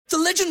The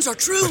legends are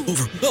true.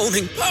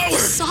 Overwhelming power!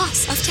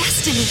 Sauce of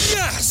destiny.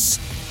 Yes!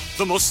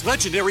 The most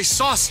legendary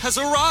sauce has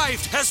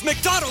arrived as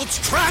McDonald's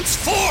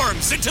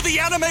transforms into the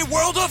anime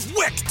world of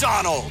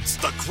WickDonald's.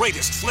 The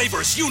greatest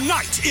flavors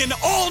unite in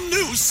all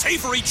new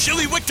savory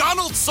chili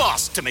McDonald's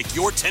sauce to make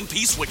your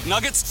 10-piece Wick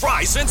Nuggets,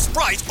 fries, and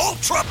Sprite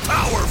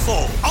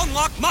ultra-powerful.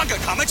 Unlock manga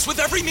comics with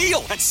every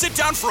meal and sit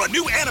down for a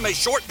new anime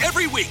short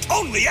every week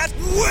only at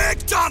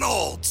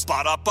WickDonald's.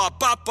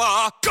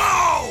 Ba-da-ba-ba-ba,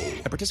 go!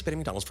 At participating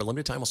McDonald's for a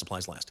limited time while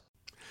supplies last.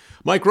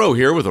 Mike Rowe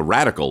here with a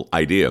radical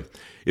idea.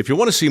 If you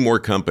want to see more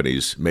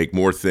companies make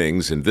more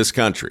things in this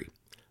country,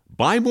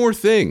 buy more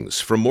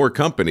things from more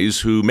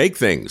companies who make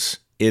things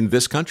in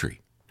this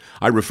country.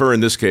 I refer in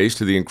this case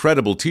to the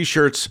incredible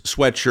t-shirts,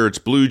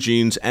 sweatshirts, blue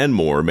jeans, and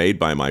more made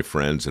by my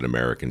friends at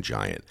American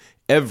Giant.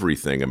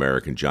 Everything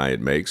American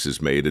Giant makes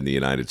is made in the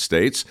United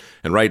States.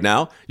 And right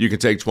now, you can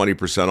take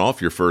 20%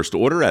 off your first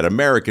order at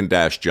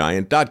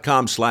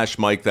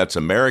american-giant.com/Mike. That's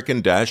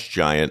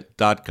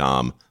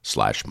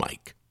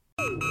american-giant.com/Mike.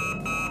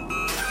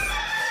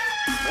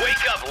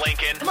 Wake up,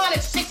 Lincoln. Come on,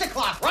 it's 6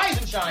 o'clock. Rise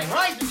and shine,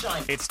 rise and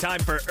shine. It's time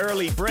for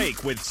Early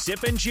Break with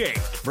Sip and Jake,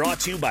 brought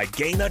to you by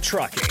Gaina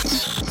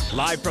Trucking.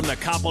 Live from the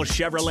Coppel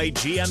Chevrolet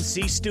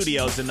GMC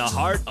studios in the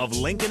heart of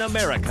Lincoln,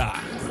 America.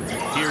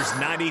 Here's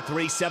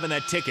 93.7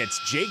 The Ticket's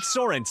Jake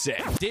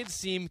Sorensen. Did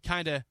seem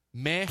kind of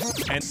meh.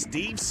 And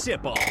Steve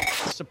Sipple.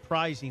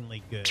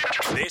 Surprisingly good.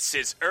 This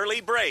is Early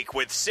Break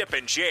with Sip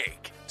and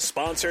Jake,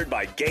 sponsored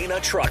by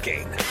Gaina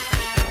Trucking.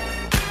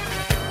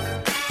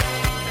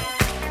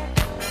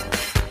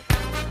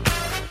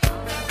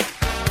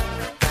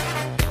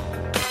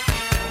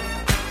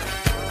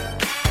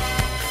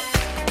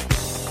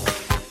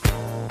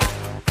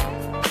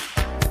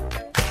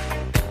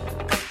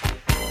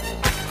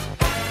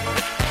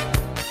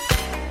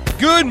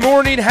 Good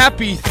morning,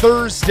 happy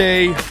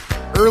Thursday.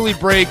 Early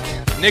break,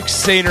 Nick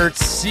Sainert,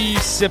 C.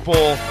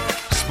 Sipple,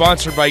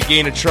 sponsored by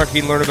Gaina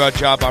Trucking. Learn about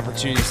job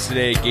opportunities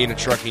today at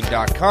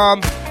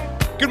GainaTrucking.com.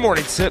 Good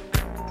morning, Sip.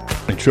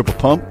 Triple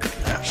pump.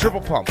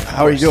 Triple pump.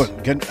 How are you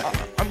doing? Good.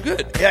 I'm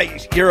good. Yeah,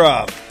 you're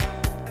you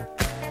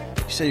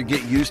say you're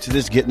getting used to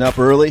this, getting up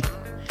early?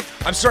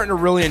 I'm starting to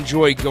really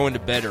enjoy going to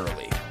bed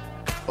early.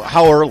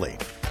 How early?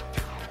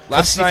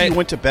 Last night, you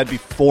went to bed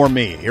before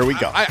me. Here we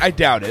go. I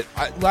doubt it.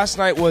 Last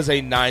night was a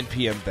 9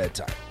 p.m.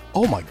 bedtime.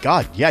 Oh, my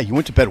God. Yeah, you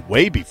went to bed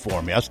way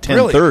before me. I was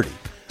 10:30. Really?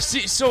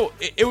 See, so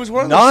it was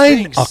one of those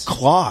 9 things.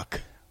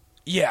 o'clock.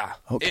 Yeah.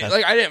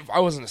 Okay. I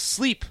wasn't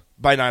asleep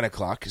by 9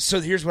 o'clock.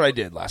 So here's what I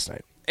did last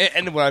night.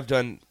 And what I've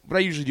done, what I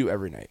usually do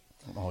every night.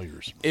 All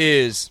yours.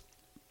 Is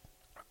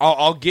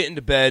I'll get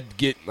into bed,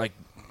 get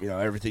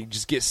everything,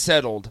 just get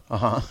settled.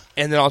 Uh-huh.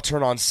 And then I'll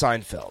turn on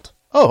Seinfeld.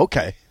 Oh,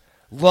 okay.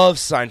 Love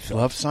Seinfeld.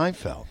 Love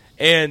Seinfeld.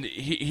 And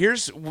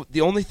here's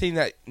the only thing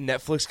that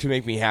Netflix can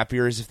make me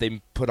happier is if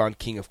they put on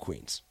King of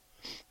Queens.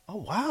 Oh,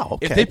 wow.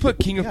 Okay. If they put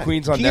King of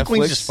Queens on King Netflix, of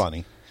Queens is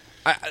funny.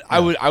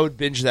 I would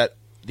binge that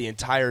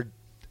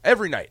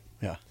every night.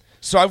 Yeah.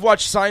 So I've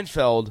watched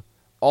Seinfeld.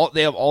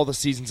 They have all the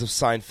seasons of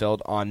Seinfeld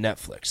on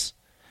Netflix,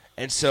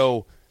 and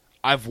so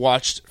I've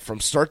watched from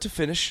start to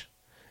finish.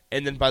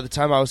 And then by the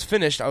time I was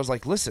finished, I was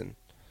like, "Listen,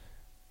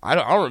 I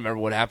don't remember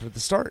what happened at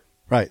the start."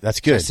 Right, that's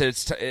good. So I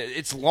said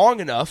it's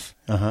long enough.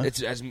 Uh-huh.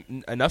 It's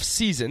enough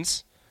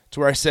seasons to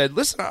where I said,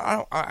 "Listen,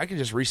 I can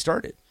just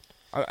restart it."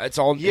 It's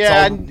all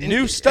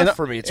new stuff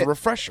for me. It's a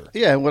refresher.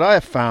 Yeah, and what I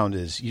have found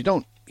is you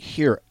don't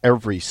hear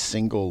every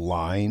single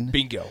line.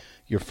 Bingo.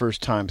 Your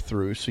first time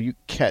through, so you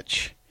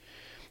catch.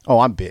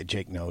 Oh, I'm big.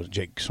 Jake knows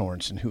Jake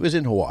Sorensen, who is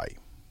in Hawaii.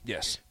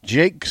 Yes,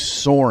 Jake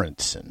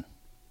Sorensen.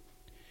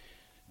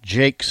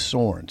 Jake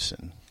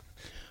Sorensen,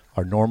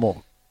 our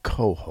normal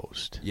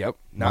co-host. Yep,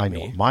 not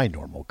me. My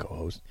normal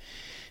co-host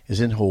is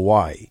in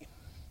Hawaii.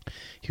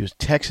 He was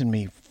texting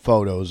me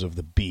photos of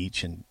the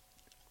beach and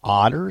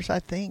otters, I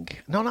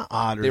think. No, not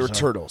otters. They were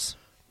turtles.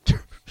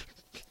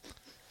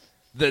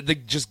 the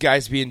just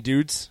guys being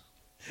dudes.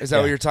 Is that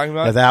what you're talking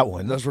about? Yeah, that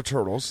one. Those were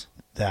turtles.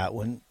 That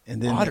one,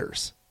 and then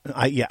otters.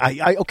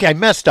 I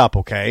messed up.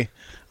 Okay,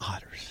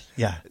 otters.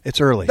 Yeah,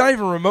 it's early. Not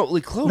even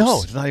remotely close.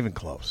 No, it's not even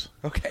close.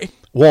 Okay.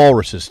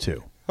 Walruses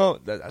too. Oh,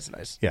 that's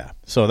nice. Yeah,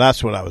 so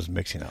that's what I was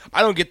mixing up.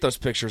 I don't get those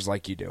pictures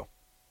like you do.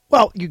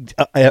 Well, you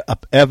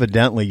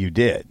evidently you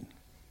did.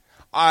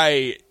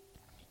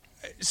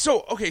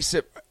 So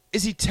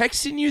is he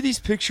texting you these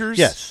pictures?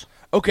 Yes.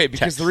 Okay,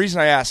 because the reason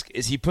I ask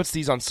is he puts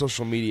these on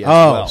social media as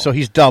well. well. So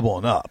he's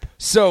doubling up.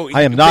 So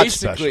I am not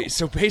special.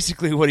 So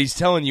basically what he's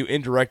telling you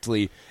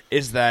indirectly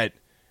is that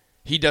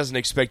he doesn't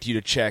expect you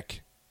to check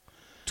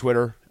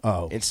Twitter,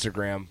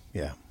 Instagram,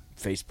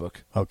 Facebook,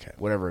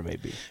 whatever it may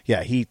be.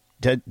 Yeah, he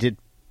did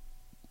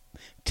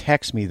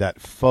text me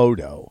that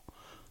photo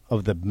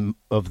of the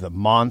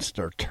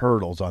monster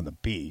turtles on the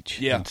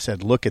beach and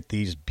said, "Look at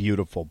these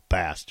beautiful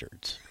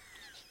bastards."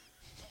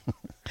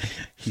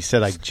 He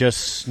said, "I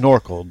just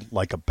snorkeled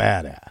like a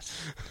badass."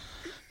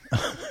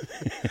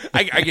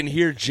 I can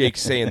hear Jake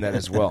saying that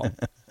as well.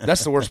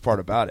 That's the worst part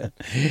about it.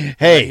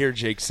 Hey, I hear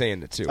Jake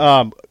saying it too.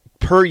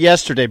 per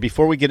yesterday,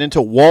 before we get into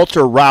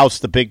Walter Rouse,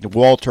 the big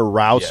Walter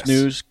Rouse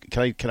news,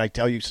 can I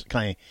tell you?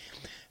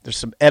 There's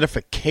some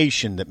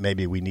edification that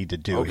maybe we need to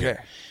do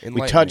here.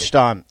 We touched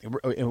on.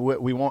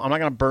 We won't. I'm not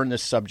going to burn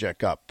this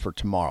subject up for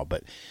tomorrow,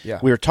 but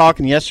we were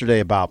talking yesterday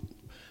about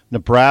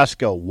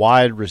Nebraska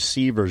wide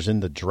receivers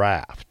in the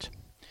draft,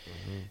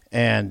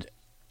 and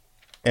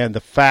the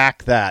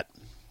fact that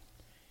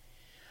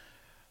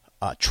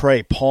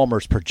Trey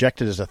Palmer's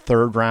projected as a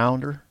third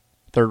rounder.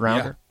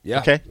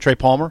 Yeah. Okay. Trey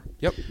Palmer.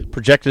 Yep.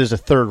 Projected as a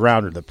third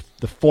rounder,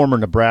 the former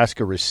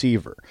Nebraska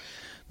receiver.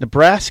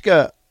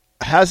 Nebraska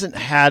hasn't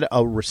had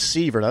a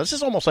receiver. Now, this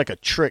is almost like a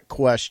trick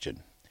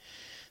question.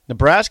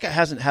 Nebraska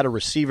hasn't had a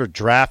receiver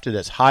drafted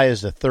as high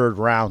as the third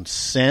round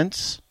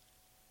since.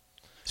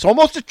 It's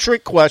almost a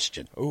trick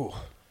question. Ooh.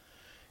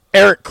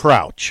 Eric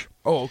Crouch.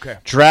 Oh, okay.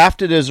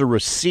 Drafted as a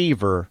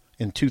receiver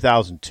in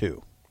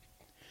 2002.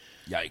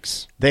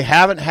 Yikes. They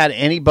haven't had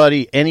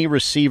any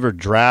receiver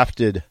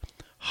drafted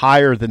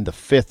higher than the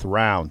fifth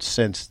round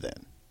since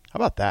then. How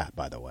about that,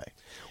 by the way?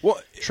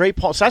 Well, Trey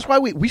Palmer. So that's why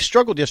we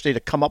struggled yesterday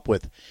to come up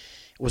with.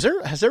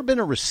 Has there been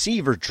a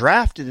receiver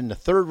drafted in the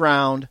third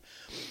round,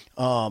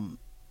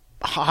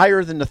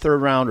 higher than the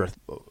third round or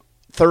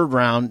third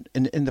round?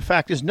 And the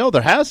fact is, no,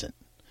 there hasn't.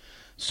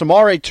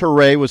 Samare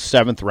Toure was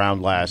seventh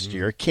round last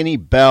year. Kenny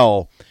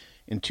Bell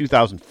in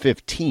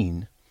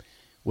 2015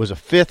 was a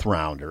fifth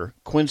rounder.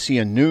 Quincy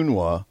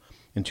Enunwa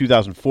in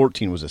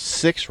 2014 was a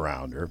sixth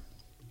rounder.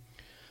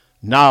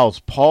 Niles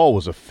Paul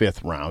was a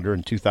fifth rounder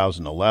in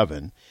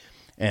 2011.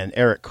 And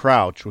Eric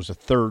Crouch was a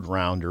third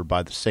rounder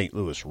by the St.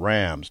 Louis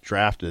Rams,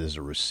 drafted as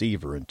a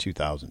receiver in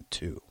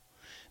 2002.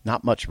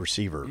 Not much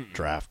receiver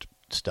draft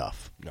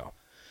stuff. No.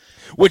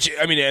 Which,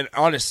 I mean, and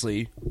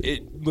honestly,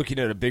 looking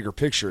at a bigger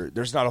picture,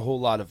 there's not a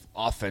whole lot of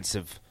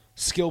offensive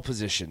skill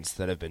positions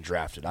that have been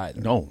drafted either.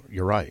 No,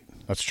 you're right.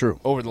 That's true.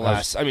 Over the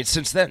last,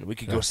 since then. We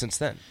could go since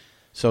then.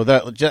 So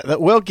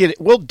that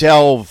we'll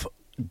delve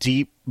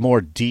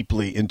more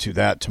deeply into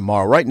that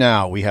tomorrow. Right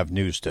now, we have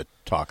news to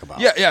talk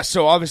about. Yeah.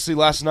 So obviously,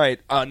 last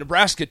night,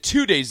 Nebraska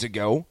 2 days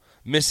ago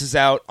misses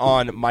out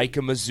on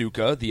Micah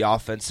Mazuka, the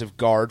offensive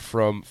guard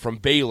from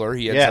Baylor.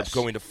 He ends up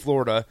going to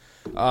Florida.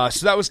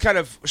 So that was kind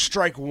of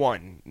strike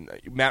one.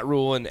 Matt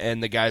Rule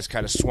and the guys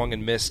kind of swung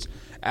and missed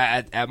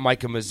at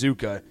Micah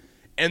Mazuka.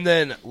 And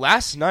then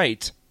last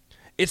night,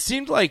 it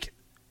seemed like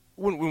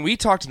when we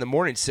talked in the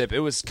morning, Sip, it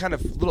was kind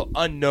of a little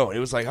unknown. It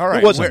was like, all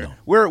right,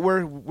 where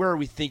are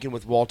we thinking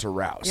with Walter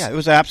Rouse? Yeah, it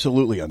was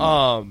absolutely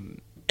unknown.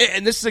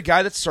 And this is a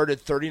guy that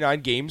started 39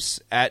 games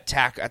at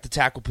the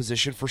tackle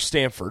position for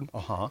Stanford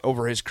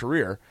over his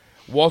career.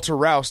 Walter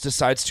Rouse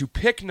decides to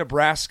pick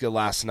Nebraska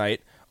last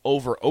night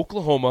over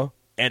Oklahoma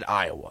and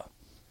Iowa.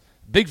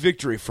 Big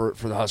victory for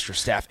the Husker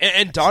staff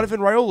and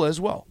Donovan Raiola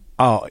as well.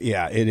 Oh,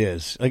 yeah, it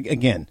is.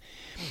 Again,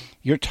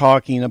 you're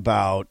talking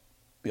about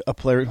a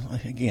player,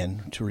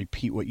 again, to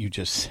repeat what you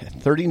just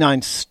said,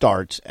 39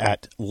 starts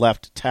at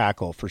left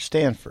tackle for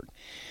Stanford,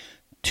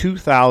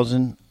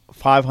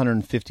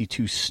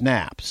 2,552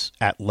 snaps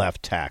at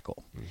left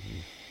tackle.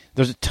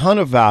 There's a ton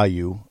of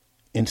value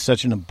in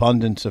such an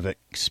abundance of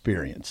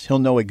experience. He'll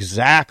know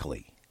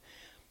exactly,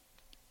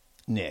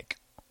 Nick,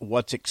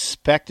 what's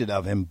expected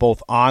of him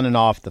both on and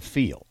off the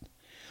field.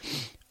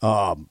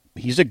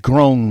 He's a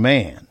grown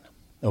man.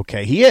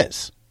 Okay, he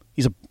is.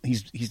 He's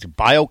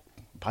a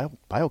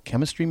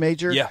biochemistry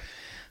major. Yeah.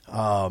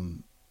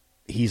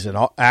 He's an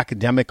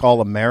academic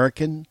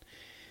All-American.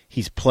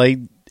 He's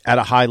played at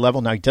a high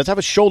level. Now, he does have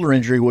a shoulder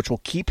injury, which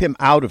will keep him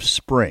out of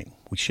spring.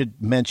 We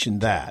should mention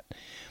that.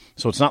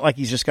 So it's not like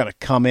he's just going to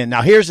come in.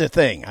 Now, here's the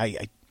thing.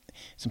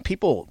 Some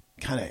people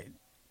kind of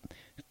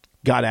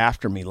got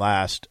after me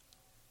last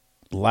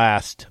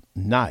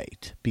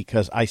night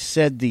because I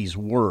said these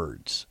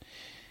words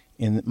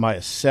in my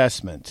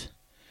assessment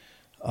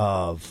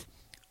of,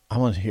 I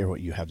want to hear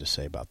what you have to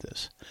say about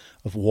this,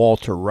 of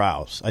Walter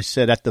Rouse. I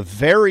said, at the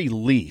very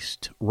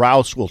least,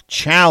 Rouse will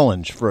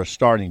challenge for a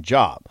starting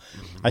job.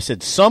 I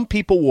said, some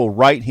people will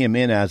write him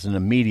in as an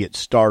immediate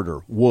starter.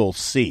 We'll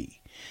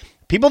see.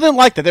 People didn't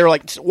like that. They were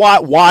like,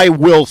 why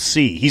we'll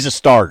see? He's a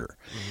starter.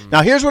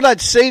 Now, here's what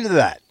I'd say to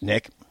that,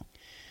 Nick.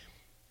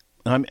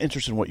 And I'm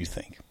interested in what you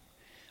think.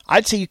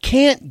 I'd say you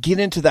can't get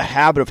into the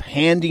habit of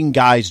handing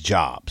guys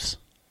jobs.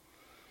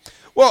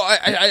 Well,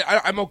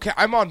 I'm okay.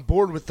 I'm on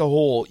board with the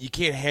whole you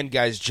can't hand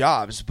guys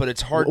jobs, but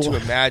it's hard to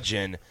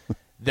imagine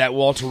that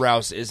Walter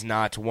Rouse is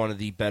not one of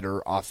the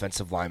better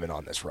offensive linemen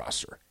on this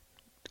roster.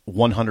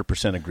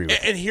 100% agree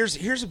with you. And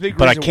here's a big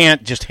but reason. I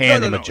can't just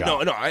hand him a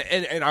job. No.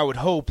 And I would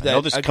hope that I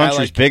know this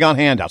country's big on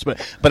handouts, but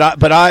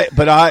I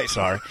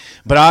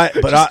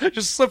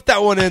just slip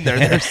that one in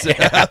there.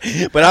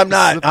 But I'm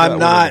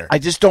not. I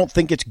just don't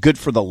think it's good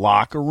for the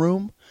locker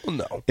room. Well,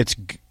 no. It's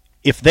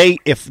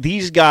if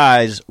these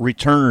guys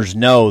returners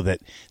know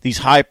that these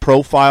high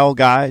profile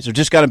guys are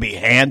just going to be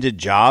handed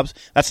jobs,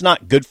 that's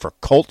not good for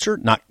culture,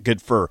 not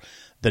good for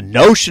the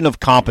notion of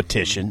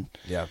competition.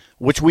 Yeah.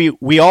 Which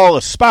we all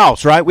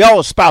espouse, right? We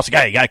all espouse, you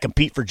got to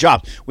compete for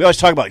jobs. We always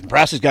talk about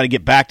Nebraska's got to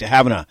get back to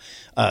having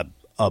a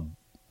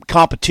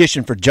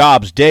competition for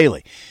jobs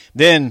daily.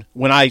 then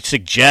when I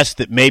suggest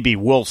that maybe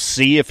we'll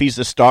see if he's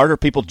the starter,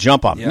 people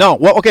jump on me. Yeah. No,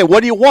 well, okay,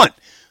 what do you want?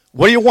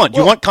 What do you want? Do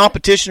you want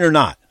competition or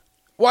not?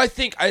 Well, I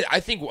think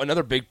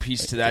another big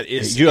piece to that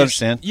is you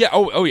understand? Yeah.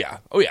 Oh yeah.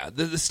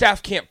 The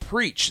staff can't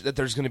preach that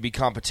there's going to be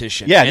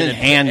competition. Yeah,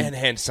 and then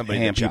hand somebody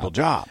hand the people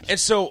jobs. And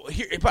so,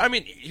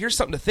 here's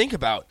something to think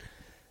about.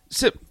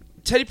 So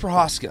Teddy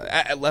Prohaska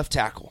at left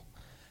tackle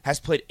has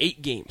played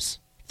 8 games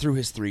through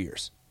his 3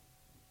 years.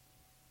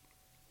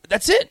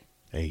 That's it.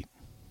 8.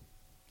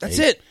 That's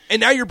it. And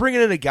now you're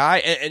bringing in a guy,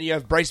 and you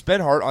have Bryce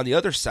Benhart on the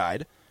other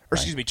side. Or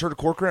excuse me, Turner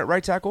Corcoran at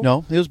right tackle?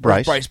 No, it was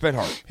Bryce. Bryce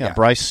Benhart. Yeah,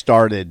 Bryce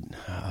started,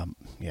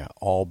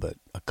 all but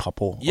a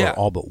couple, Yeah. or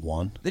all but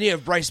one. Then you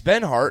have Bryce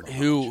Benhart,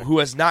 who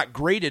has not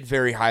graded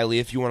very highly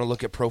if you want to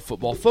look at Pro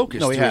Football Focus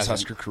No, he through his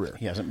hasn't. Husker career.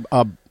 He hasn't.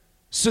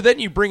 So then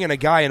you bring in a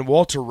guy in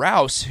Walter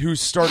Rouse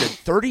who's started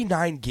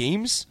 39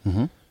 games,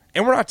 and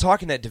we're not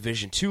talking at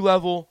Division II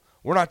level.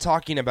 We're not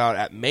talking about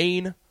at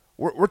Maine.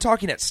 We're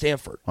talking at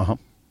Stanford.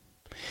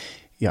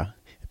 Yeah,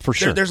 for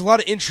sure. There's a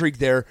lot of intrigue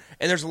there,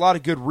 and there's a lot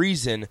of good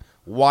reason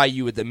why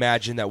you would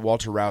imagine that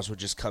Walter Rouse would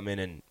just come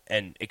in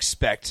and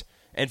expect,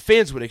 and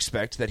fans would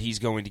expect that he's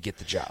going to get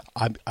the job.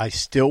 I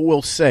still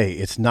will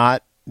say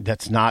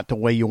that's not the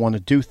way you want to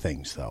do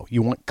things, though.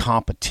 You want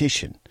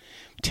competition.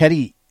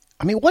 Teddy,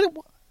 I don't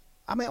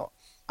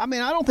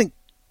think.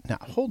 Now,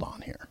 hold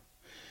on here.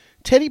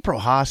 Teddy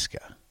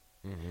Prohaska.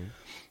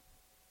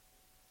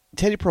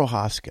 Teddy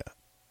Prohaska.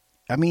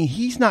 I mean,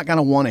 he's not going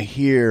to want to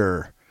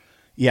hear,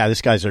 yeah,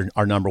 this guy's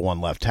our number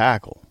one left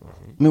tackle.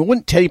 I mean,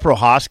 wouldn't Teddy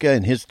Prohaska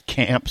and his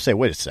camp say,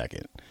 wait a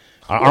second,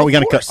 aren't we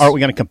going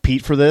to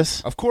compete for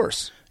this? Of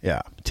course.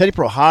 Yeah. Teddy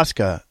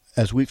Prohaska,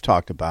 as we've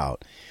talked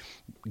about,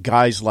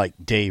 guys like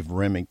Dave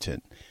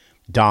Remington,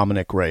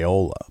 Dominic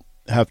Raiola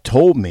have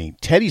told me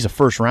Teddy's a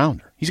first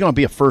rounder. He's going to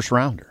be a first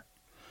rounder.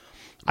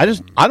 I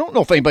don't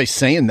know if anybody's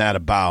saying that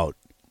about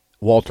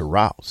Walter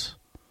Rouse.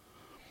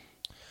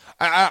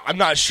 I'm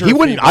not sure. He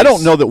wouldn't. I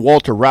don't know that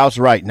Walter Rouse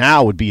right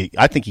now would be.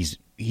 I think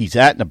he's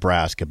at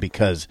Nebraska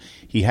because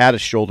he had a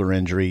shoulder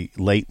injury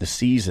late in the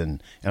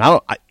season, and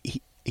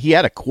he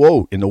had a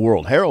quote in the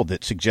World Herald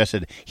that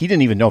suggested he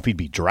didn't even know if he'd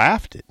be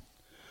drafted.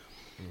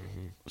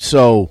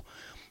 So,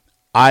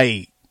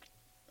 I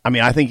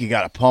think you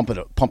got to pump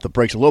the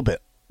brakes a little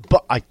bit.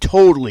 But I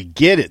totally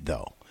get it,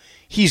 though.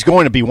 He's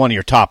going to be one of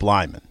your top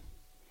linemen.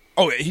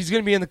 Oh, he's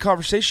going to be in the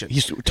conversation.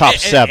 He's top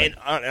 7.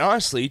 And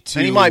honestly,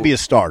 and he might be a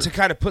starter. To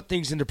kind of put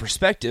things into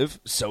perspective,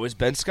 so is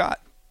Ben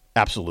Scott.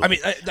 Absolutely.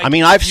 I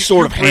mean, I've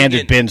sort of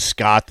handed Ben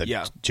Scott the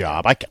Yeah.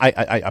 job.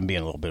 I'm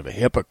being a little bit of a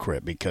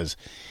hypocrite because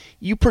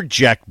you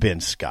project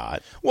Ben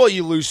Scott. Well,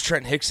 you lose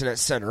Trent Hickson at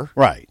center.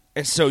 Right.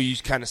 And so you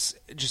kind of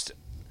just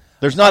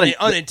There's not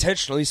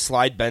unintentionally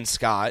slide Ben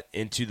Scott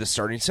into the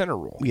starting center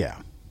role. Yeah.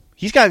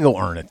 He's got to go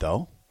earn it,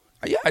 though.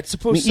 Yeah, I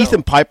suppose so.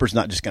 Ethan Piper's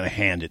not just going to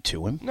hand it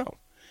to him. No.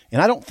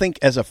 And I don't think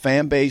as a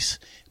fan base,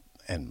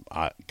 and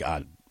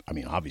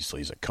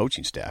obviously as a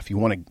coaching staff, you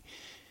want to.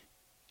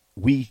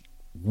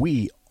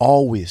 We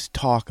always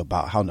talk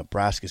about how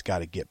Nebraska's got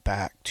to get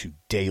back to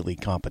daily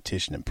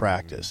competition and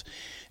practice,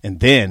 and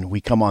then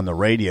we come on the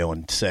radio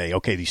and say,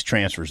 "Okay, these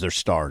transfers, they're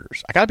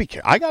starters." I got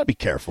to be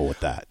careful with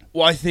that.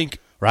 Well, I think.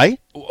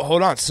 Right?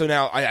 Hold on. So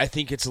now I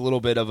think it's a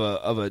little bit of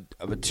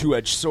a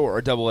two-edged sword or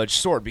a double-edged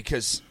sword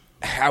because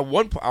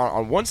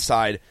on one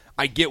side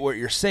I get what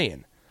you're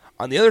saying.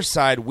 On the other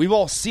side, we've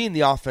all seen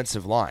the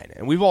offensive line,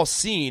 and we've all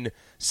seen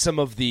some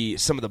of the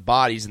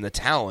bodies and the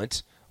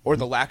talent or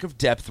the lack of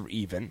depth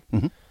even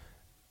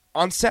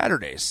on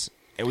Saturdays.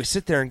 And we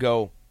sit there and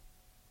go,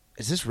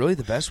 is this really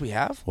the best we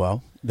have?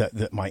 Well,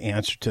 my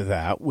answer to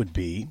that would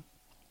be,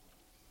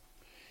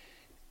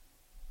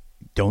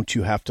 don't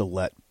you have to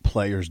let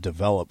players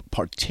develop,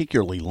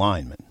 particularly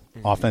linemen,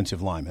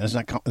 offensive linemen?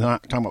 We're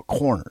not talking about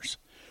corners.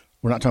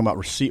 We're not talking about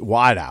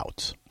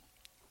wideouts.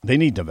 They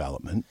need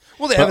development.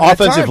 Well, they but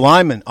haven't had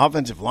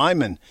offensive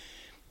linemen.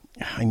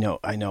 I know.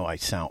 I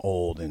sound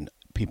old, and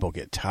people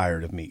get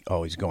tired of me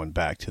always going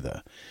back to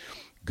the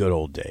good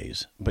old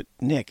days. But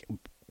Nick,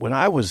 when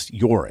I was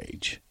your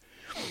age,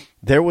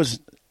 there was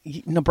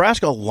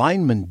Nebraska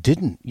linemen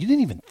you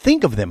didn't even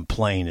think of them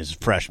playing as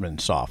freshmen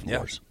and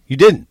sophomores. Yeah. You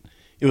didn't.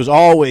 It was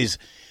always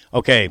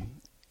okay.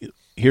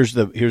 Here's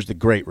the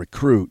great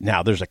recruit.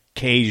 Now there's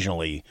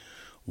occasionally.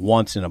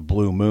 Once in a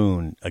blue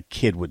moon, a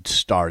kid would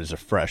start as a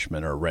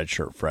freshman or a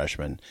redshirt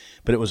freshman,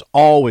 but it was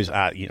always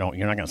you're not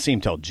going to see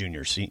him till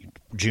junior.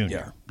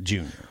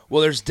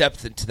 Well, there's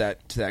depth to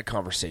that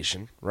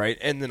conversation, right?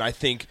 And then I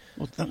think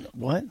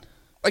what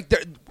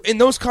in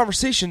those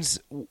conversations,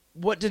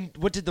 what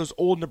did those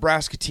old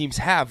Nebraska teams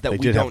have that they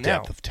we did don't have now?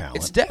 Depth of talent.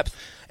 It's depth.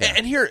 Yeah.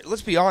 And here,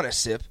 let's be honest,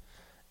 Sip.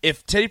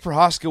 If Teddy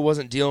Prohaska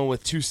wasn't dealing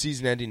with 2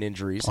 season-ending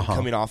injuries and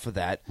coming off of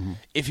that,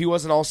 if he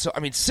wasn't also,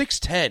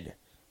 6'10".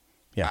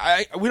 Yeah,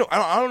 I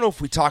don't know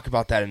if we talk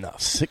about that enough.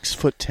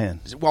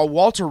 6'10". While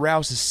Walter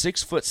Rouse is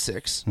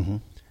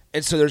 6'6",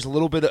 and so there's a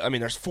little bit of,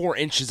 there's 4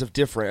 inches of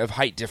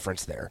height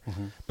difference there.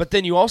 But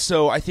then you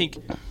also,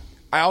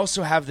 I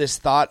also have this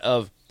thought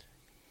of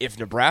if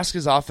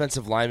Nebraska's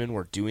offensive linemen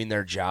were doing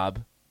their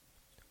job,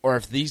 or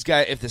if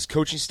this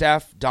coaching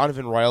staff,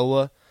 Donovan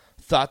Raiola,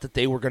 thought that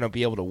they were going to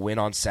be able to win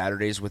on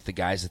Saturdays with the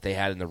guys that they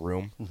had in the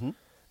room,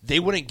 they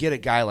wouldn't get a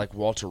guy like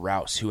Walter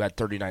Rouse who had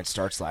 39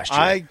 starts last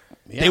year.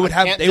 They would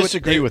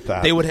disagree with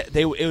that.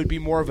 It would be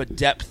more of a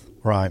depth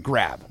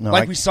grab,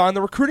 we saw in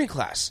the recruiting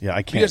class. Yeah,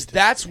 I can't. Because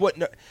that's what,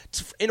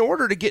 in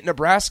order to get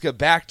Nebraska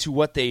back to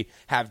what they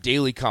have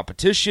daily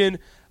competition,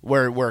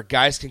 where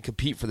guys can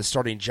compete for the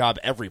starting job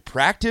every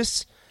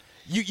practice,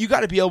 you got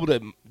to be able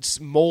to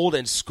mold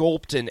and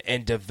sculpt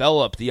and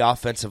develop the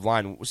offensive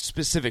line.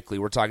 Specifically,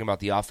 we're talking about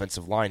the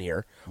offensive line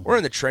here. We're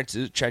in the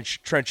trenches,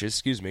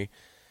 excuse me.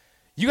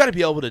 You got to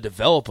be able to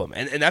develop them,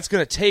 and that's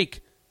going to take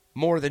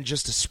more than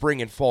just a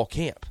spring and fall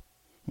camp.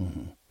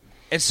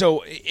 And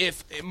so,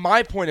 if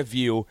my point of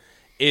view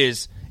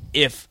is,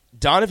 if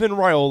Donovan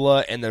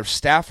Raiola and their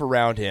staff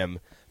around him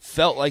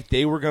felt like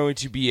they were going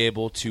to be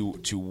able to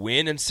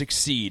win and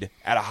succeed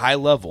at a high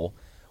level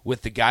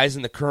with the guys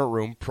in the current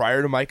room,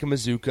 prior to Micah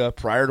Mazuka,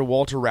 prior to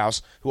Walter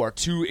Rouse, who are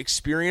two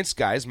experienced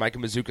guys — Micah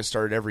Mazuka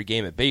started every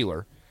game at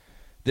Baylor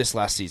this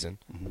last season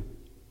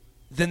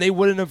 — then they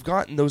wouldn't have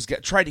gotten those guys,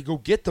 tried to go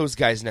get those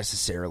guys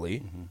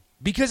necessarily.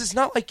 Because it's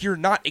not like you're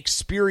not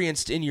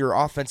experienced in your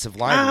offensive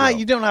line.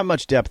 You don't have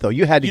much depth, though.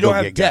 You had to go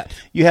get guys.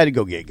 You had to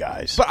go get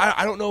guys. But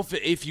I don't know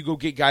if you go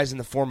get guys in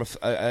the form of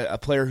a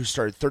player who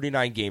started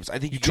 39 games. I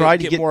think you try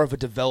to get more of a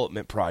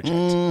development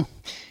project.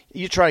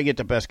 You try to get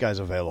the best guys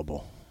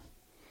available.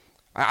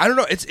 I don't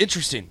know. It's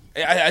interesting.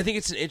 I think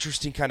it's an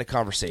interesting kind of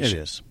conversation.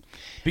 It is.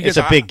 Because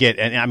it's a big get.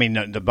 And I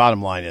mean, the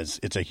bottom line is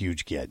it's a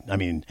huge get. I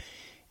mean,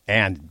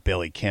 and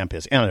Billy Kemp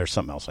is. And there's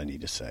something else I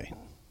need to say.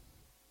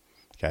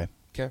 Okay?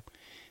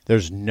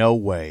 There's no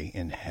way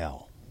in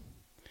hell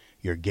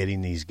you're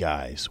getting these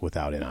guys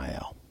without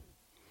NIL.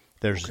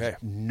 There's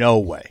no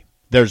way.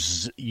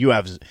 You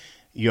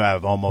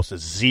have almost a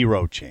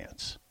zero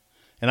chance.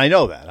 And I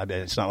know that. I mean,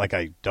 it's not like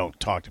I don't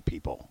talk to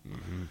people.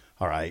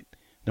 All right.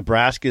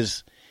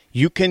 Nebraska's,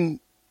 you can,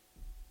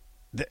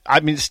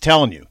 I mean, it's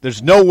telling you,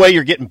 there's no way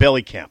you're getting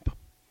Billy Kemp.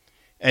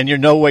 And there's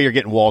no way you're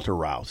getting Walter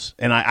Rouse.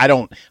 And I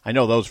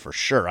know those for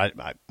sure. I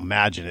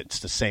imagine it's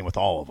the same with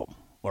all of them,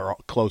 or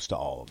close to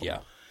all of them. Yeah.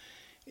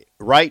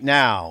 Right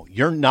now,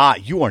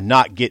 you are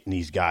not getting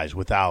these guys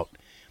without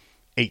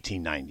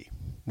 1890,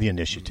 the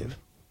initiative.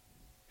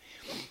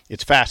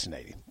 It's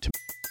fascinating to me.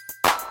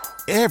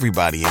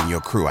 Everybody in your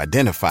crew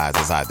identifies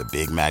as either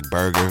Big Mac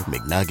Burger,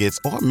 McNuggets,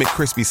 or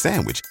McCrispy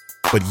Sandwich.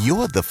 But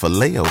you're the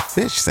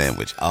Filet-O-Fish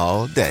Sandwich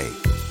all day.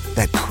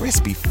 That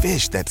crispy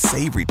fish, that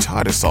savory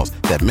tartar sauce,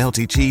 that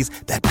melty cheese,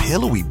 that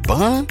pillowy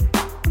bun.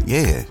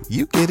 Yeah,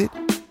 you get it.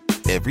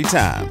 Every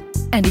time.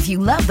 And if you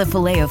love the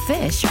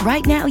Filet-O-Fish,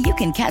 right now you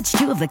can catch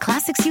two of the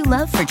classics you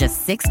love for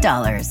just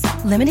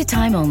 $6. Limited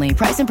time only.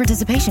 Price and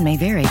participation may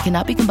vary.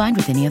 Cannot be combined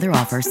with any other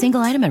offer.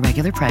 Single item at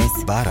regular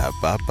price.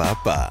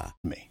 Ba-da-ba-ba-ba.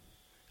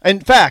 In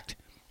fact,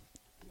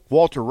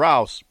 Walter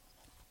Rouse,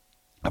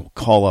 I will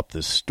call up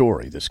this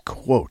story, this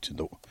quote in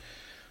the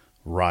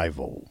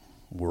rival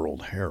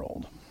World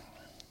Herald,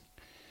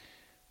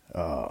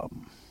 that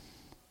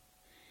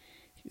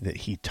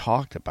he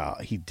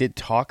did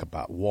talk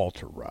about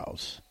Walter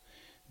Rouse,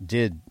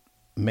 did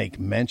make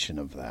mention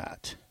of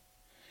that.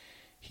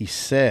 He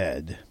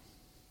said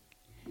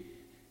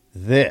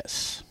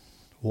this,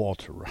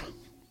 Walter Rouse.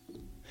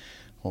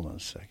 Hold on a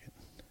second.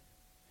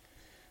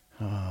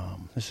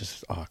 This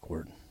is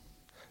awkward.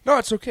 No,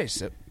 it's okay,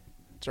 Sip.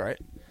 It's all right.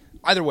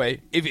 Either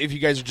way, if you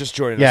guys are just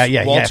joining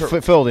us.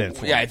 Walter, filled in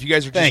for me. If you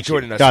guys are just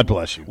joining us. God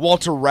bless you.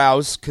 Walter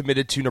Rouse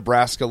committed to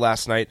Nebraska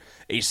last night,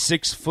 a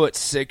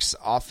 6'6"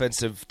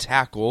 offensive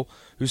tackle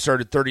who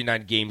started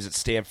 39 games at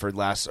Stanford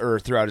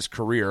throughout his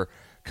career,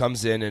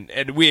 comes in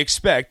and we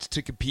expect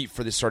to compete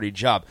for the starting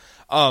job.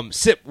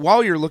 Sip,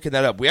 while you're looking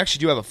that up, we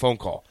actually do have a phone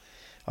call.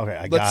 Okay,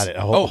 I got it.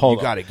 Hold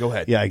you got it. Go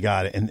ahead. Yeah, I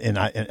got it.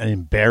 And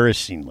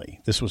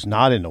embarrassingly, this was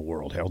not in the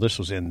World Herald. This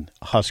was in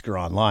Husker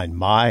Online,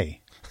 my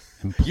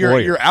employer.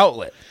 Your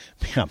outlet.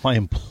 Yeah, my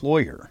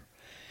employer.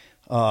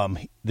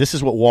 This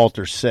is what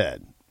Walter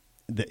said.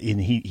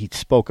 He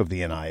spoke of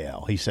the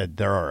NIL. He said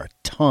there are a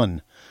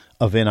ton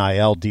of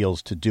NIL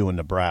deals to do in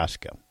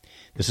Nebraska.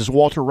 This is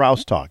Walter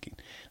Rouse talking.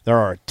 There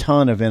are a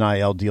ton of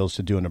NIL deals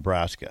to do in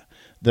Nebraska.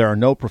 There are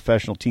no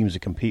professional teams to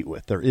compete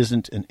with. There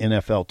isn't an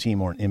NFL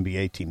team or an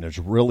NBA team. There's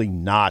really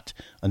not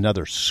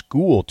another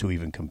school to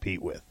even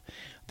compete with.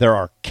 There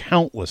are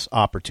countless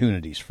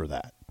opportunities for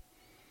that.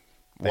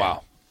 Bam.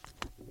 Wow.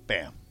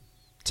 Bam.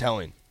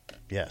 Telling.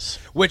 Yes.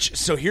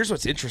 So here's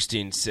what's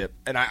interesting, Sip,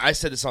 and I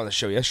said this on the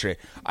show yesterday.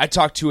 I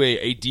talked to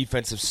a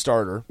defensive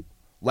starter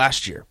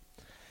last year,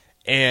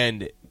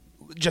 and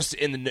just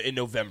in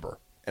November,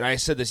 and I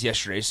said this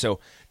yesterday.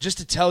 So just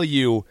to tell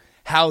you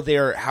how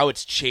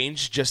it's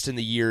changed just in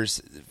the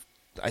years,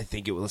 I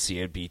think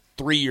it'd be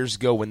 3 years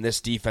ago when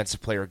this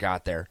defensive player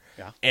got there,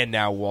 and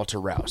now Walter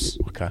Rouse.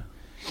 Okay.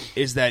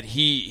 Is that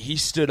he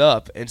stood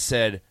up and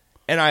said,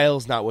 NIL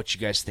is not what you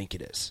guys think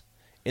it is.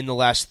 In the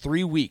last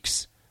 3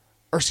 weeks,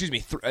 in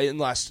the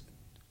last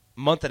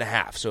month and a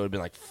half, so it would have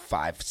been like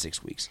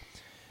 5-6 weeks,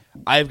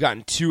 I have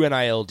gotten 2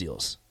 NIL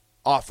deals,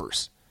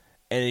 offers,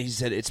 and he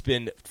said it's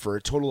been for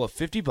a total of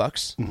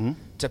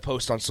 $50 to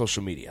post on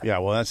social media. Yeah,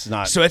 well, that's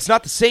not. So it's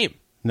not the same.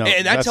 No,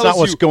 and that that's tells not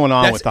what's you, going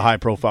on with the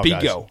high-profile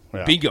guys.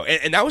 Bingo.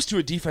 And that was to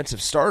a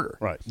defensive starter.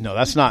 Right. No,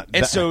 that's not.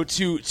 And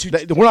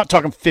we're not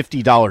talking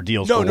 $50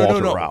 deals for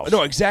Walter Rouse.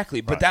 No,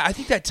 exactly. But I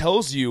think that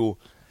tells you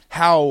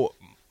how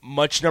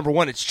much, number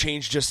one, it's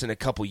changed just in a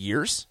couple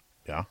years.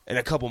 Yeah. In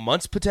a couple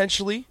months,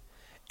 potentially.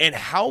 And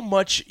how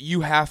much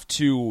you have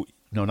to...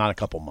 No, not a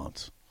couple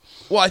months.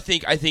 Well, I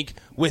think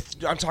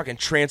I'm talking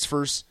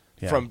transfers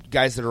from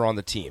guys that are on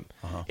the team.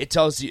 It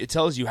tells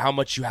you how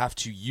much you have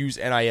to use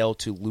NIL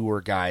to lure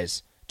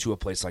guys to a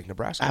place like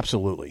Nebraska.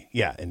 Absolutely.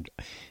 Yeah, and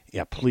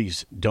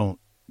please don't.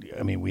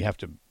 I mean, we have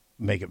to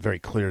make it very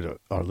clear to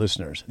our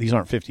listeners. These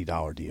aren't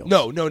 $50 deals.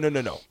 No.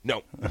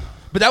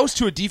 But that was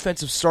to a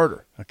defensive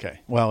starter. Okay.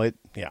 Well,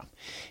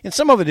 and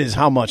some of it is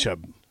how much a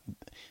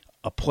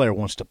player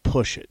wants to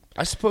push it.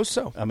 I suppose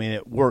so. I mean,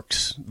 it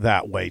works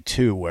that way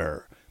too,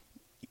 where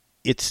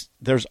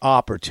there's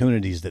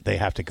opportunities that they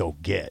have to go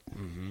get.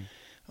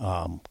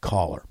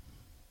 Caller.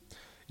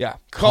 Yeah.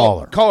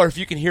 Caller, if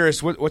you can hear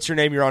us, what's your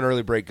name? You're on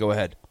early break. Go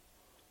ahead.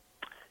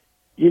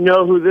 You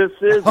know who this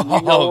is, and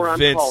you know where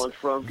Vince. I'm calling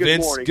from.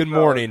 Vince, morning. good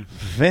morning.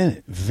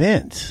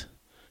 Vince,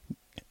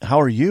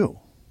 how are you?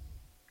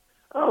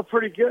 Oh,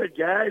 pretty good,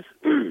 guys.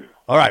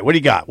 All right, what do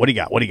you got? Let's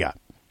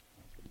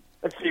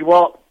see.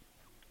 Well,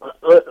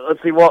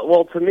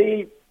 to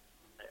me,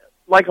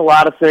 like a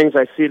lot of things,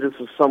 I see this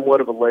as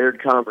somewhat of a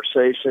layered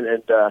conversation,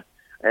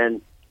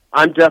 and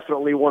I'm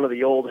definitely one of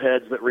the old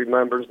heads that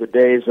remembers the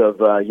days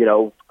of a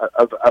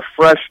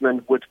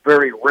freshman, with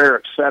very rare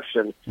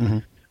exception,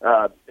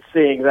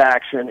 seeing the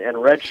action and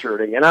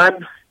redshirting.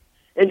 And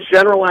in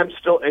general, I'm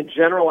still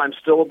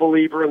a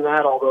believer in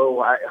that.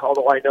 Although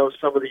I know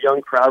some of the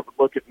young crowd would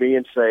look at me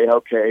and say,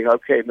 "Okay,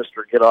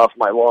 Mister, get off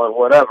my lawn,"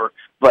 whatever.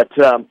 But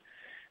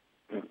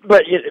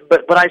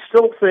I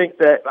still think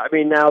that, I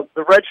mean, now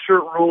the red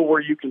shirt rule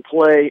where you can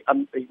play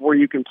 4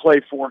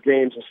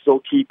 games and still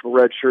keep a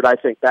red shirt, I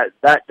think that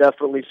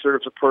definitely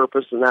serves a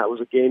purpose, and that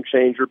was a game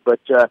changer.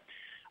 But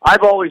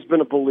I've always been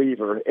a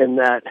believer in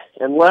that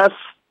unless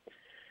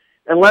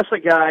a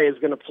guy is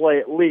going to play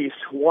at least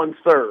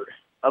 1/3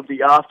 of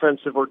the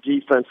offensive or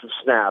defensive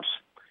snaps,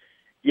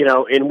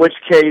 in which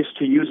case,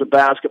 to use a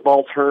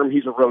basketball term,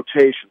 he's a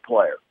rotation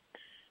player.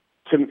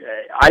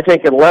 I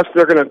think unless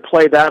they're going to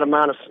play that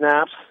amount of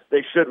snaps,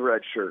 they should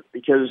redshirt,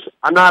 because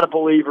I'm not a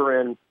believer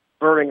in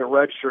burning a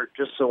redshirt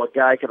just so a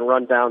guy can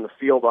run down the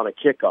field on a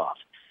kickoff,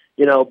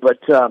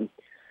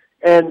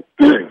 and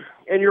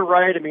you're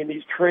right. I mean,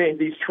 these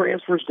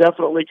transfers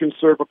definitely can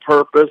serve a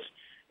purpose,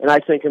 and I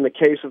think in the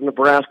case of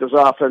Nebraska's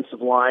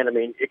offensive line, I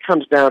mean, it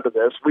comes down to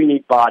this: we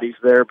need bodies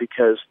there,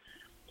 because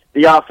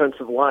the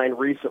offensive line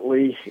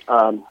recently,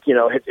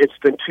 it's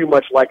been too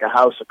much like a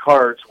house of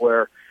cards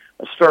where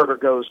a starter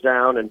goes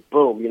down and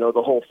boom,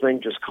 the whole thing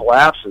just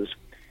collapses.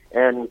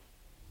 And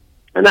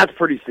that's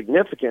pretty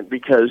significant,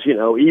 because,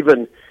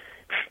 even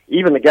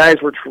the guys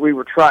we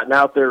were trotting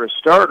out there as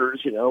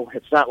starters,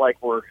 it's not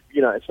like we're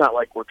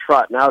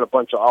trotting out a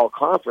bunch of all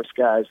conference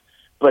guys,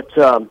 but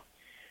as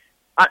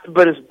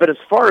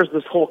far as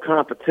this whole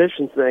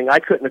competition thing, I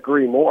couldn't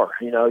agree more.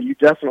 You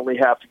definitely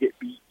have to get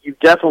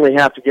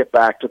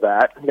back to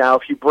that. Now,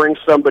 if you bring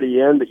somebody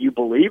in that you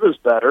believe is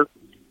better,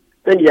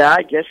 then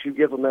I guess you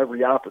give them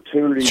every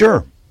opportunity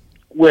to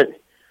win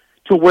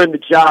the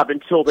job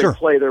until they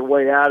play their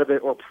way out of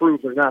it or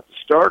prove they're not the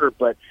starter.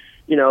 But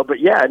you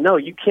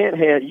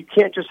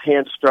can't just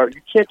hand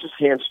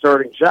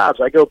starting jobs.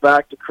 I go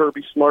back to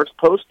Kirby Smart's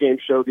post-game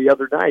show the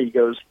other night. He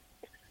goes,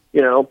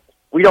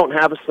 we don't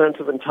have a sense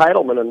of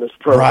entitlement in this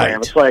program. Right.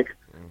 It's like,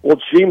 well,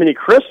 Jiminy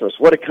Christmas,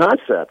 what a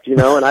concept,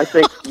 And I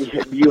think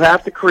you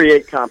have to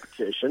create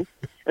competition.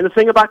 And the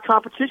thing about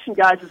competition,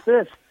 guys, is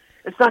this: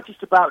 it's not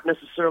just about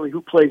necessarily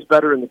who plays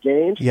better in the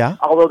games. Yeah.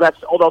 Although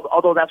that's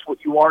what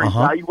you are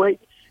evaluating,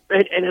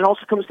 and it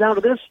also comes down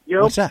to this.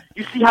 What's that?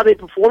 You see how they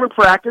perform in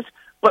practice,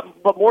 but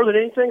more than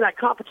anything, that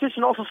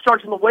competition also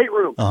starts in the weight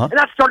room, and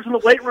that starts in the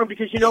weight room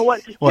because you know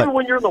what? Even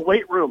when you're in the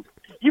weight room,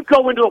 you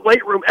go into the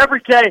weight room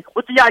every day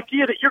with the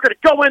idea that you're going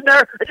to go in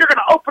there and you're going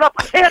to open up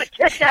a can of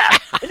kick-ass,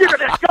 and you're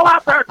going to go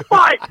out there and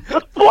fight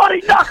with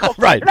bloody knuckles.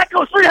 Right. And that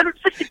goes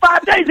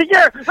 365 days a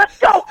year. Let's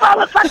go,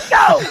 fellas. Let's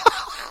go.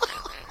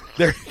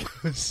 There he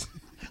goes.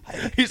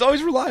 He's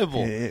always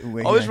reliable.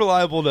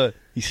 Reliable.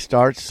 He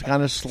starts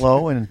kind of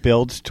slow and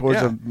builds towards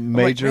a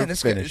major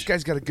this finish. This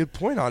guy's got a good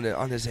point on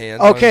his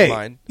hands. Okay. On his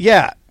mind.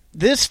 Yeah.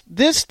 This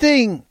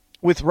thing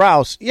with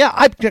Rouse.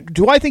 Yeah.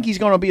 Do I think he's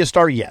going to be a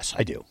star? Yes,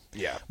 I do.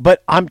 Yeah.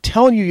 But I'm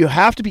telling you, you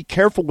have to be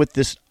careful with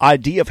this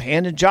idea of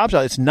handing jobs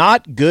out. It's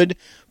not good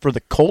for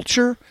the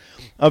culture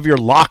of your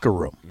locker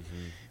room.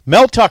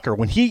 Mel Tucker,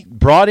 when he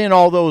brought in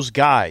all those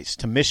guys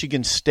to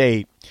Michigan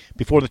State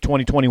before the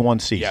 2021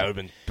 season. Yeah, it would have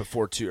been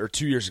before 2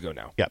 years ago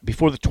now. Yeah,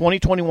 before the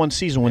 2021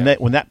 season when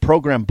that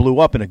program blew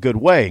up in a good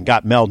way and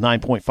got Mel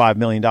 $9.5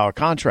 million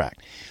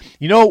contract.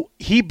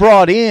 He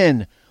brought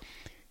in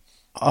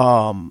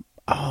in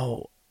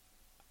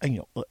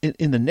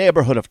the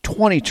neighborhood of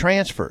 20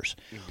 transfers.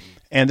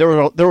 And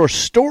there were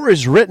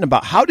stories written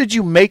about how did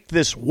you make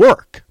this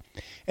work?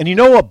 And you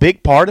know a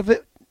big part of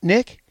it,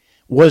 Nick,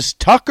 was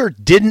Tucker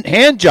didn't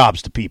hand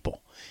jobs to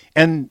people.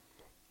 And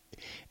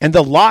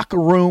the locker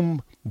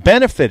room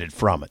benefited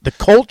from it. The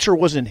culture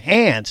was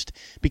enhanced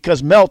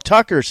because Mel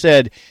Tucker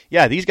said,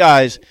 yeah, these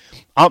guys,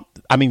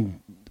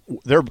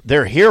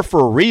 they're here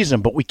for a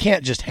reason, but we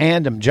can't just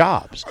hand them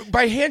jobs.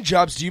 By hand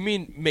jobs, do you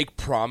mean make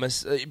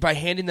promise? By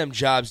handing them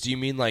jobs, do you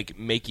mean like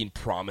making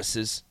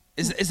promises?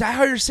 Is that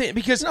how you're saying?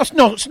 Because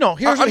no.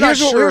 Here's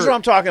what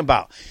I'm talking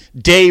about.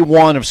 Day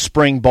one of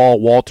spring ball,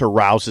 Walter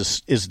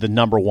Rouse is the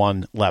number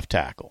one left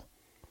tackle.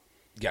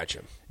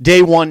 Gotcha.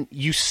 Day one,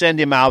 you send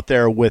him out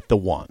there with the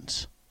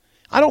ones.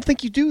 I don't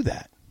think you do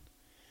that.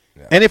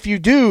 Yeah. And if you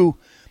do,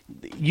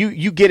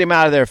 you get him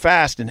out of there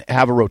fast and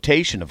have a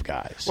rotation of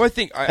guys. Well,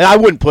 I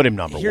wouldn't put him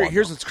number one.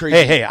 Here's what's crazy.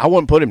 Hey, I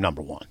wouldn't put him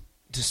number one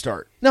to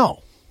start.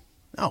 No.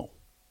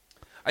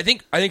 I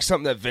think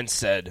something that Vince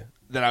said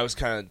that I was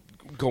kind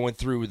of going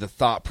through the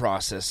thought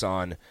process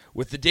on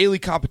with the daily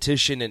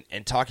competition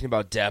and talking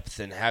about depth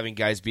and having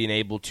guys being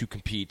able to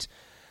compete.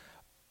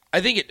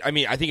 I think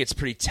it's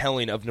pretty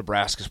telling of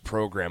Nebraska's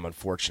program,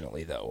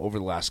 unfortunately, though, over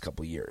the last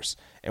couple of years.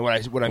 And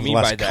what I mean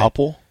by that,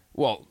 couple?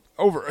 Well,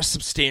 over a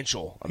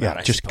substantial amount.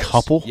 Yeah, just suppose.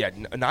 Couple. Yeah,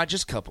 not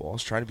just couple. I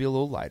was trying to be a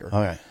little lighter.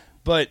 Okay.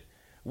 But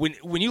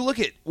when you look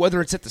at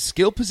whether it's at the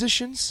skill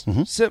positions,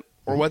 Sip,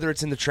 or whether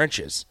it's in the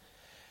trenches,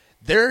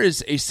 there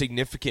is a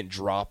significant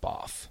drop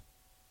off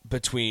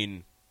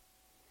between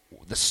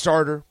the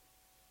starter,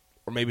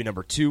 or maybe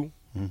number two,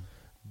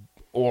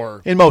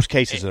 or in most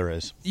cases there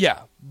is.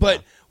 Yeah,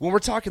 but when we're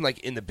talking like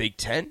in the Big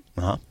Ten,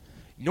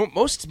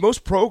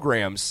 most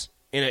programs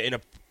in a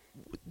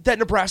that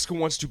Nebraska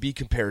wants to be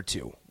compared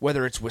to,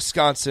 whether it's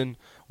Wisconsin,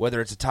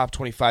 whether it's a top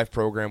 25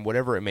 program,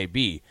 whatever it may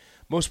be,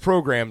 most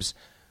programs,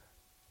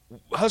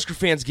 Husker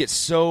fans get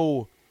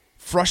so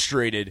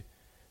frustrated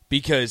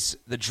because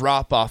the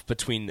drop off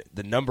between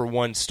the number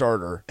one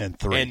starter and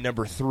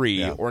number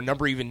three, or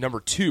even number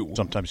two,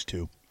 sometimes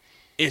two,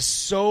 it's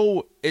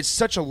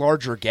such a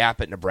larger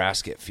gap at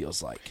Nebraska. It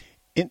feels like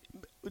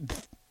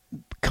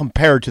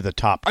compared to the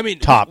top.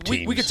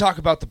 Teams. We could talk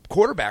about the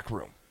quarterback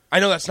room. I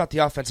know that's not the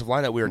offensive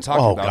line that we were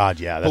talking about. Oh God,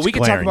 yeah, that's but we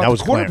glaring. Could talk about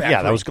the quarterback room.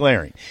 Yeah, that was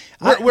glaring.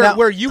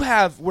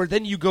 Where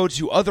then you go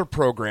to other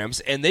programs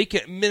and they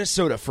can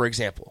Minnesota, for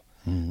example.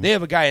 They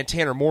have a guy in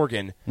Tanner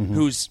Morgan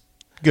who's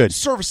good,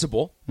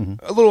 serviceable,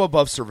 a little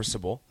above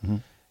serviceable.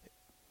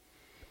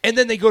 And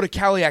then they go to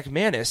Kaliak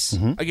Manis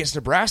against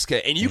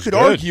Nebraska, and you could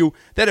argue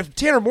that if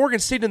Tanner Morgan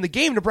stayed in the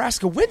game,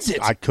 Nebraska wins it.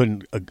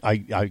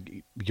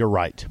 You're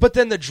right. But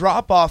then the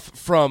drop off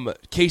from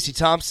Casey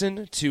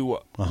Thompson to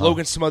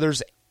Logan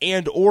Smothers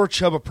and or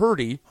Chubba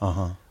Purdy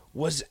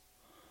was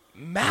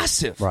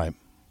massive. Right.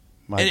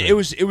 And it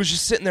was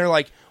just sitting there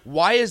like,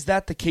 why is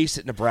that the case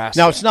at Nebraska?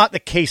 Now, it's not the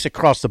case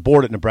across the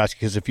board at Nebraska,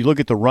 because if you look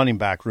at the running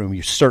back room,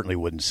 you certainly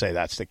wouldn't say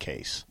that's the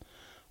case,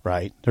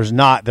 right?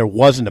 There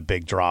wasn't a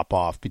big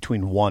drop-off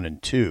between 1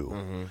 and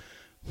 2.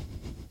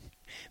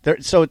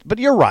 But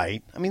you're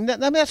right. I mean,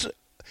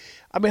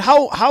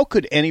 how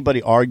could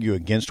anybody argue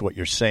against what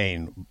you're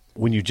saying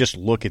when you just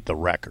look at the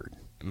record?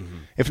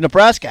 If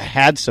Nebraska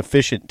had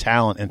sufficient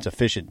talent and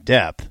sufficient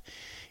depth,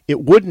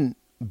 it wouldn't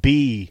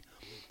be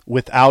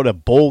without a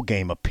bowl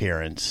game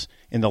appearance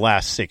in the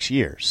last 6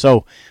 years.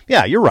 So,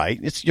 yeah, you're right.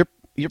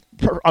 You're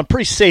on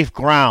pretty safe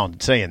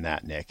ground saying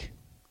that, Nick.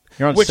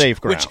 You're on safe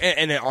ground.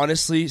 And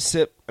honestly,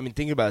 Sip,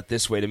 thinking about it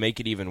this way to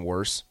make it even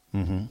worse,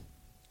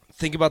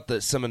 think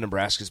about some of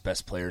Nebraska's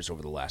best players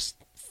over the last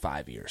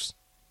 5 years.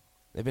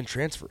 They've been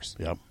transfers.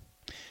 Yep.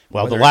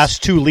 Well, the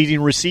last two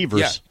leading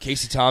receivers. Yeah,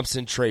 Casey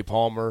Thompson, Trey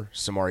Palmer,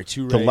 Samari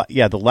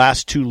Toure. The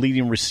last two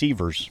leading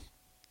receivers,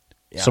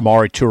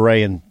 Samari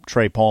Toure and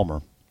Trey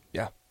Palmer.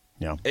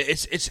 Yeah.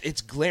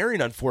 It's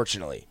glaring,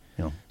 unfortunately.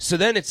 Yeah. So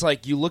then it's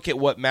like you look at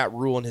what Matt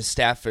Rule and his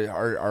staff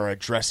are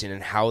addressing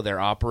and how they're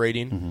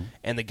operating,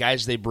 and the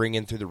guys they bring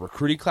in through the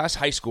recruiting class,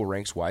 high school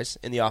ranks-wise,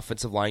 and the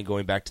offensive line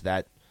going back to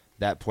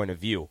that point of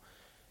view.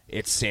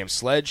 It's Sam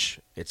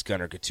Sledge, it's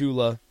Gunnar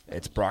Gatula,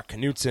 it's Brock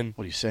Knutson.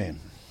 What are you saying?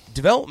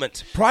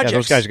 Development projects. Yeah,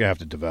 those guys are going to have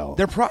to develop.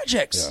 They're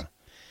projects. Yeah.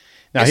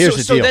 Now,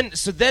 here's the deal.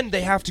 So then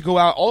they have to go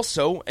out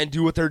also and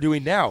do what they're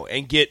doing now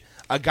and get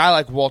a guy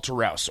like Walter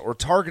Rouse or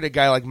target a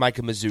guy like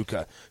Micah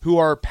Mazuka, who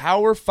are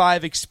Power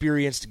 5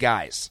 experienced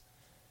guys.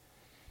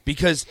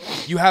 Because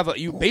you have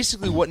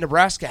basically what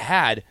Nebraska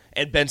had,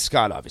 and Ben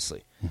Scott,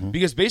 obviously.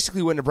 Because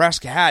basically what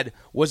Nebraska had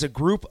was a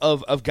group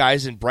of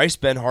guys in Bryce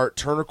Benhart,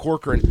 Turner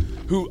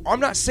Corcoran, who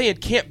I'm not saying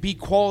can't be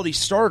quality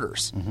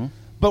starters,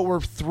 but were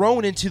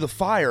thrown into the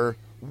fire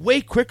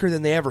way quicker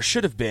than they ever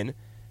should have been,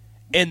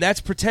 and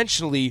that's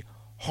potentially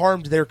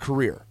harmed their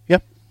career.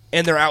 Yep.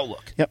 And their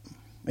outlook. Yep.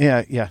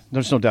 Yeah.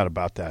 There's no doubt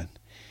about that.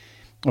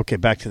 Okay,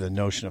 back to the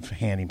notion of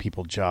handing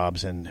people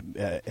jobs, and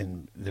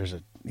there's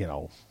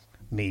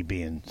me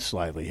being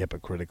slightly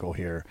hypocritical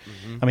here.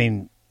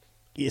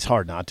 It's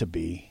hard not to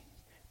be.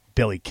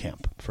 Billy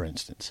Kemp, for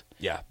instance.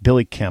 Yeah.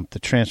 Billy Kemp, the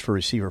transfer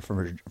receiver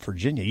from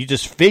Virginia. You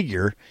just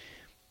figure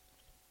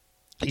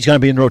he's going to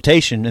be in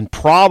rotation and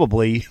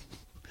probably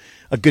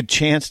a good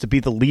chance to be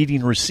the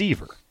leading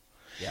receiver.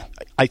 Yeah.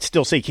 I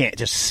still say you can't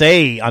just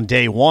say on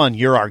day one,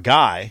 you're our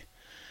guy.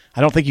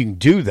 I don't think you can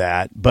do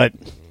that, but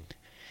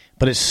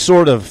it's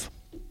sort of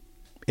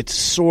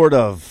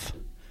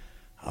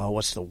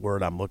what's the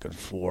word I'm looking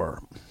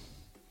for?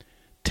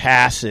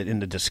 Tacit in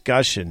the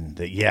discussion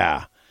that,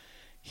 yeah,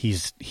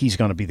 he's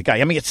going to be the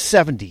guy. I mean, it's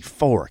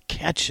 74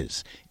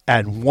 catches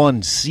at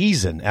one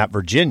season at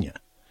Virginia.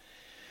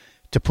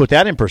 To put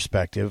that in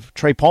perspective,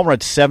 Trey Palmer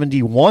had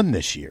 71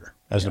 this year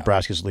as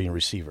Nebraska's leading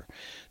receiver.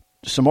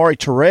 Samori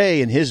Toure,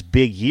 in his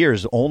big year,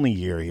 his only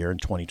year here in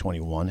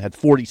 2021, had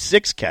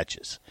 46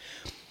 catches.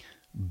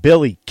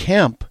 Billy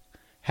Kemp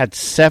had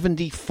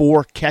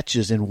 74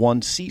 catches in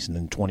one season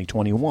in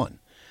 2021.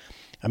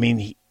 I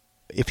mean,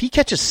 if he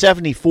catches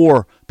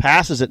 74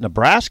 passes at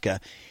Nebraska,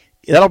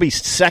 that'll be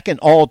second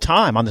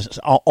all-time on this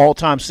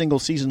all-time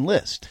single-season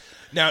list.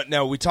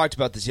 Now, we talked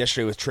about this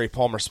yesterday with Trey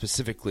Palmer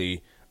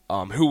specifically,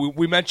 who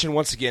we mentioned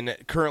once again,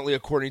 currently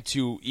according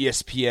to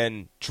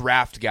ESPN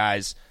draft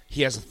guys,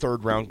 he has a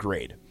third-round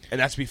grade.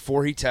 And that's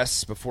before he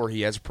tests, before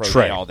he has a pro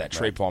day, all that.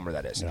 Trey Palmer,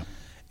 that is. Yeah.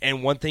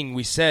 And one thing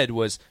we said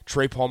was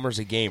Trey Palmer's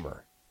a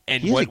gamer.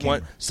 And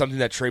something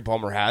that Trey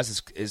Palmer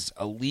has is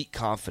elite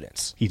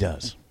confidence. He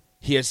does.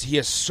 He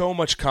has so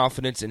much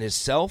confidence in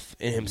himself,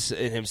 in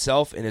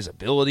his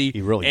ability.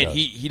 He really does. And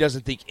he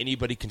doesn't think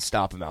anybody can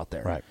stop him out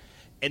there. Right.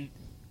 And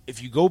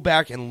if you go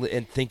back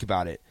and think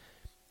about it,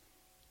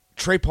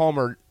 Trey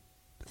Palmer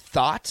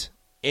thought,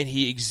 and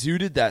he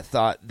exuded that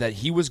thought, that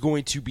he was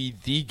going to be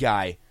the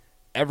guy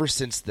ever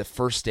since the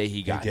first day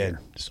he got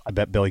here. I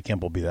bet Billy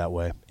Kemp will be that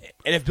way.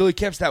 And if Billy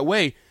Kemp's that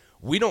way,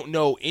 we don't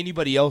know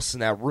anybody else in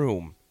that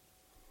room.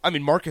 I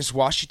mean, Marcus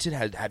Washington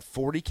had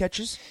 40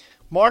 catches.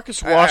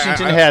 Marcus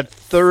Washington had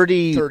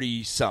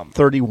 30-some.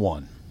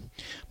 31.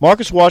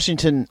 Marcus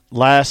Washington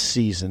last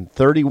season,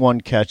 31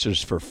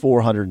 catches for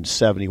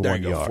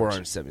 471 yards.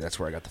 470. That's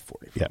where I got the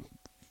 40 from. Yeah.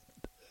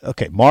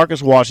 Okay,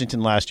 Marcus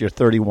Washington last year,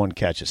 31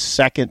 catches.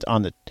 Second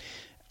on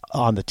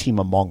the team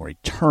among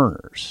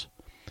returners,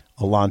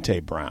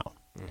 Alante Brown,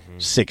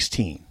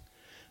 16.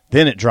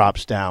 Then it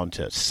drops down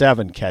to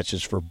 7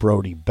 catches for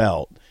Brody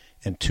Belt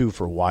and 2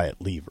 for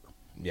Wyatt Lever.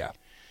 Yeah.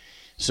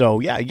 So,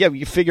 yeah,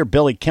 you figure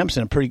Billy Kemp's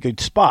in a pretty good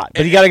spot,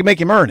 but you got to make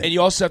him earn it. And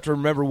you also have to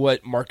remember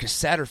what Marcus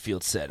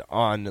Satterfield said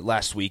on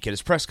last week at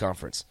his press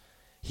conference.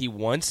 He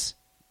wants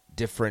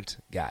different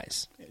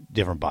guys.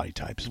 Different body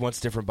types. He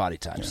wants different body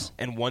types.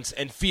 Yeah.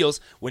 And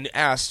feels, when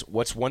asked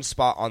what's one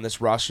spot on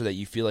this roster that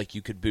you feel like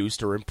you could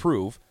boost or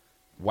improve,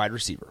 wide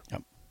receiver.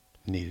 Yep.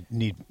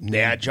 They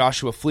had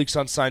Joshua Fleeks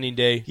on signing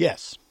day.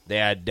 Yes. They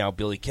had now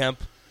Billy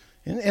Kemp.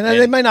 And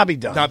they might not be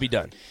done. Not be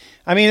done.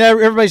 I mean,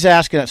 everybody's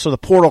asking, so the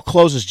portal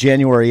closes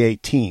January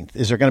 18th.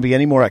 Is there going to be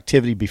any more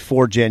activity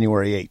before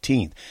January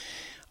 18th?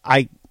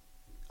 I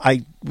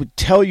would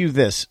tell you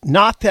this,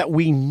 not that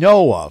we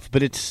know of,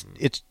 but it's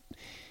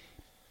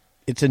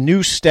a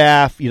new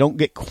staff. You don't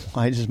get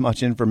quite as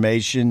much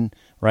information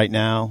right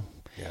now.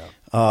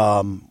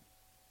 Yeah.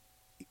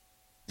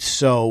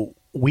 So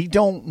we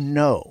don't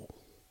know.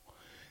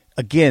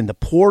 Again, the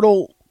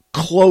portal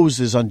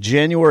closes on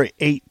January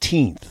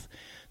 18th.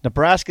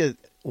 Nebraska,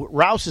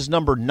 Rouse is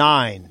number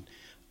 9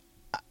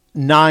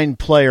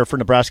 player for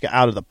Nebraska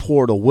out of the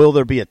portal. Will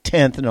there be a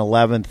 10th and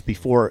 11th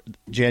before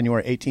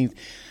January 18th?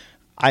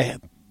 I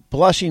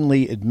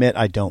blushingly admit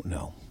I don't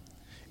know.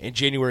 And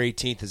January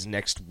 18th is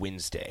next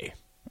Wednesday.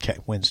 Okay,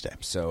 Wednesday.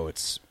 So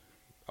it's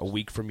a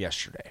week from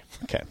yesterday.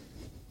 Okay,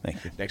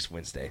 thank you. Next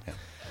Wednesday.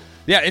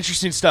 Yeah,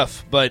 interesting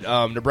stuff. But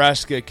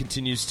Nebraska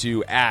continues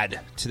to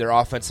add to their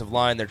offensive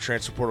line, their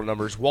transfer portal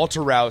numbers.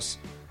 Walter Rouse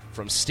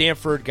from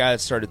Stanford, guy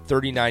that started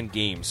 39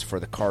 games for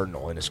the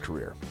Cardinal in his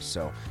career.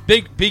 So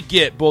big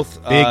get,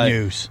 both big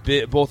news,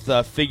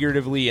 both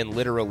figuratively and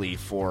literally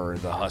for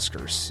the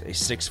Huskers. A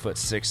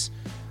 6'6",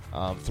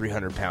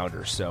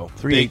 300-pounder. So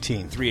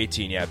 318,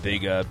 318. Yeah,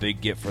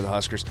 big get for the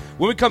Huskers.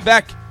 When we come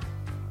back,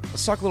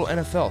 let's talk a little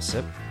NFL,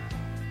 Sip.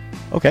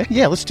 Okay,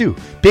 yeah, let's do.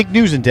 Big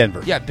news in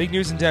Denver. Yeah, big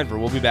news in Denver.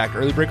 We'll be back.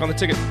 Early break on the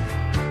ticket.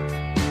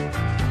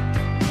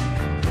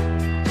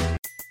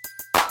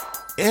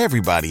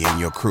 Everybody in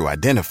your crew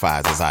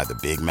identifies as either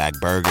Big Mac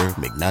Burger,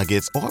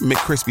 McNuggets, or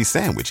McCrispy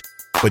Sandwich.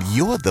 But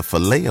you're the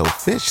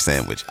Filet-O-Fish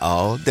Sandwich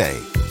all day.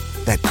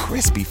 That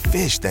crispy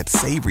fish, that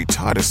savory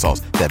tartar sauce,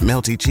 that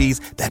melty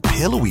cheese, that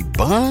pillowy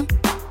bun.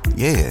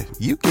 Yeah,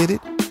 you get it.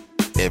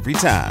 Every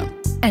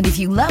time. And if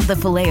you love the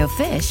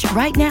Filet-O-Fish,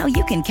 right now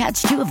you can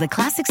catch 2 of the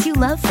classics you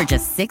love for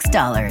just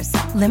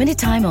 $6. Limited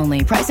time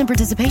only. Price and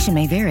participation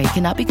may vary.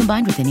 Cannot be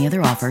combined with any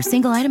other offer.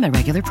 Single item at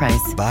regular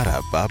price.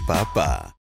 Ba-da-ba-ba-ba.